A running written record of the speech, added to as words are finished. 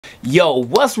Yo,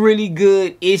 what's really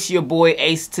good? It's your boy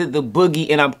Ace to the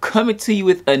Boogie, and I'm coming to you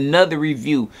with another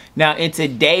review. Now, in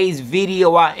today's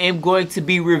video, I am going to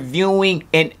be reviewing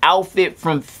an outfit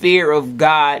from Fear of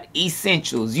God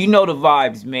Essentials. You know the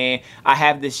vibes, man. I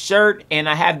have the shirt and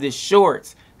I have the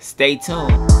shorts. Stay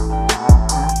tuned.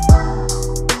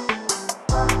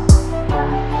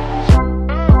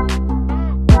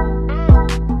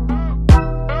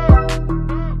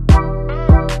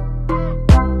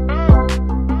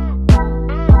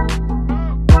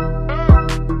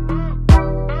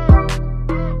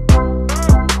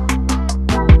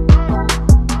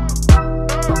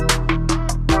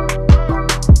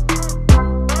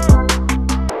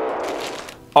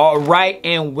 Alright,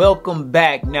 and welcome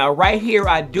back. Now right here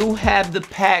I do have the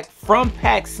pack from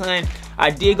PacSun. I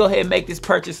did go ahead and make this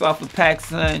purchase off of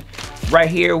PacSun. Right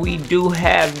here we do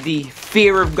have the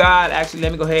Fear of God. Actually,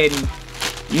 let me go ahead and,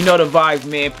 you know the vibes,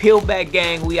 man. Peel back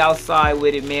gang, we outside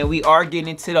with it, man. We are getting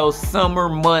into those summer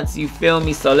months, you feel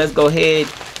me? So let's go ahead,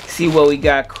 see what we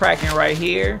got cracking right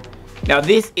here. Now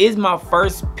this is my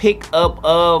first pickup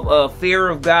of Fear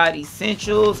of God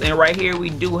Essentials, and right here we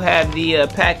do have the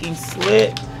packing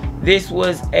slip. This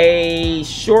was a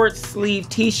short sleeve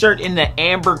t-shirt in the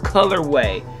amber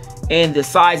colorway, and the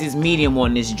size is medium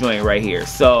on this joint right here.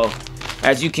 So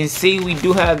as you can see, we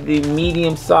do have the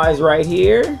medium size right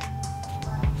here.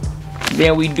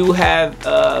 Then we do have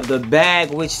the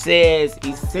bag, which says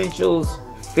Essentials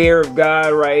Fear of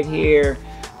God right here.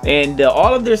 And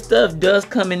all of their stuff does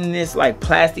come in this like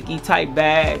plasticky type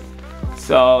bag.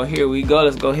 So here we go.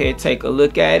 Let's go ahead and take a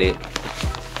look at it.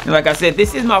 And like I said,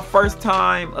 this is my first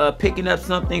time picking up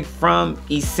something from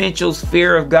Essentials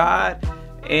Fear of God.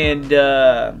 And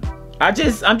I'm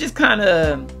just kind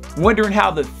of wondering how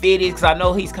the fit is, because I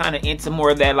know he's kind of into more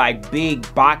of that like big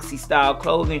boxy style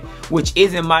clothing, which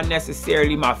isn't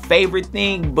necessarily my favorite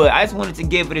thing, but I just wanted to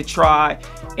give it a try,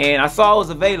 and I saw it was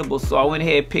available, so I went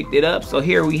ahead and picked it up. So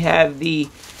here we have the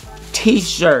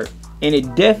t-shirt, and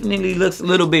it definitely looks a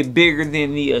little bit bigger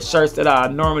than the shirts that I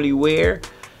normally wear.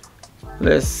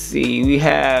 Let's see, we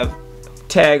have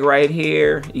tag right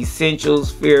here,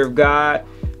 Essentials Fear of God.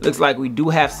 Looks like we do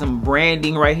have some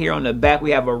branding right here on the back.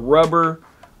 We have a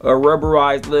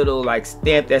rubberized little like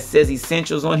stamp that says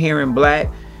Essentials on here in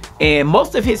black. And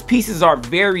most of his pieces are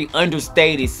very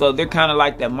understated, so they're kind of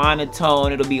like that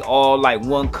monotone. It'll be all like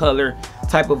one color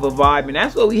type of a vibe, and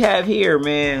that's what we have here,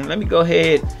 man. Let me go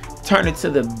ahead, turn it to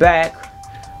the back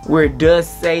where it does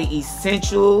say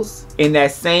Essentials in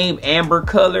that same amber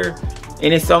color,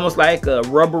 and it's almost like a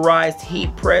rubberized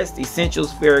heat pressed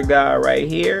Essentials Fear of God right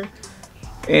here.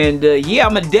 And yeah,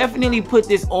 I'm gonna definitely put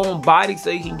this on body so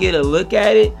you can get a look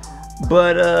at it.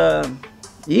 But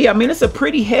yeah, I mean, it's a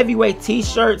pretty heavyweight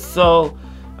t-shirt, so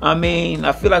I mean,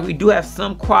 I feel like we do have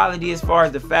some quality as far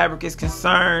as the fabric is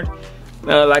concerned.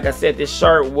 Like I said, this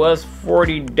shirt was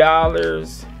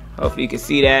 $40. Hopefully you can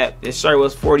see that. This shirt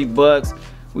was 40 bucks.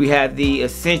 We have the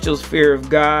Essentials Fear of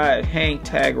God hang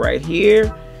tag right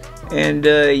here. And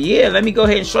yeah, let me go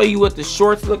ahead and show you what the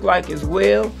shorts look like as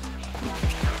well.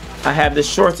 I have the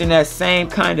shorts in that same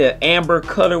kind of amber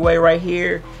colorway right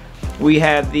here. We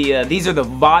have the, these are the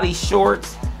Volley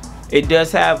shorts. It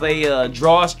does have a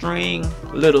drawstring,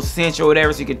 little cinch or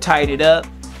whatever, so you can tighten it up.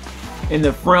 In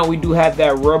the front, we do have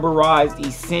that rubberized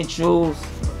Essentials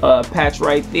patch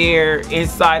right there.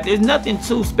 Inside, there's nothing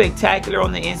too spectacular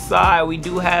on the inside. We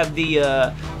do have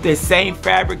the same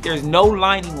fabric. There's no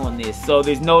lining on this, so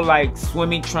there's no like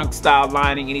swimming trunk style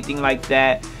lining, anything like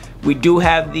that. We do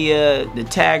have the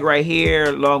tag right here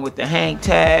along with the hang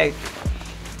tag.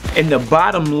 In the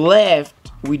bottom left,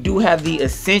 we do have the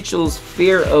Essentials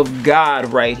Fear of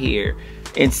God right here.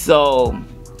 And so,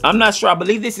 I'm not sure, I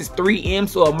believe this is 3M,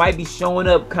 so it might be showing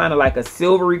up kind of like a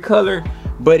silvery color,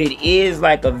 but it is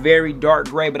like a very dark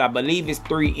gray, but I believe it's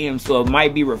 3M, so it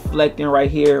might be reflecting right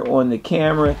here on the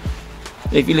camera.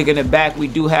 If you look in the back, we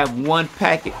do have one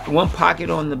pocket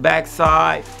on the back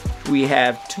side. We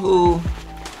have two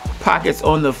pockets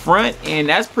on the front, and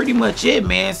that's pretty much it,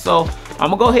 man. So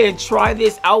I'm gonna go ahead and try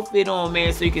this outfit on,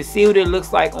 man, so you can see what it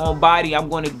looks like on body. I'm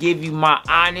gonna give you my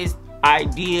honest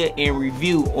idea and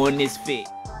review on this fit.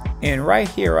 And right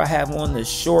here I have on the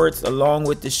shorts along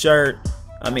with the shirt.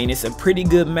 I mean, it's a pretty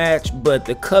good match, but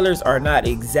the colors are not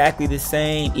exactly the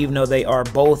same, even though they are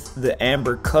both the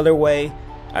amber colorway.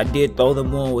 I did throw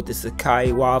them on with the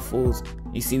Sakai waffles.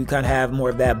 You see, we kind of have more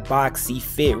of that boxy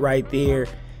fit right there.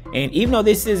 And even though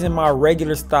this isn't my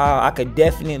regular style, I could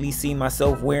definitely see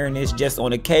myself wearing this just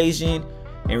on occasion.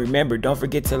 And remember, don't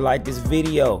forget to like this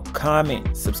video,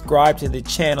 comment, subscribe to the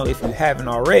channel if you haven't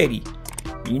already.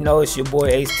 You know it's your boy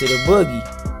Ace to the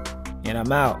Boogie, and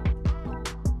I'm out.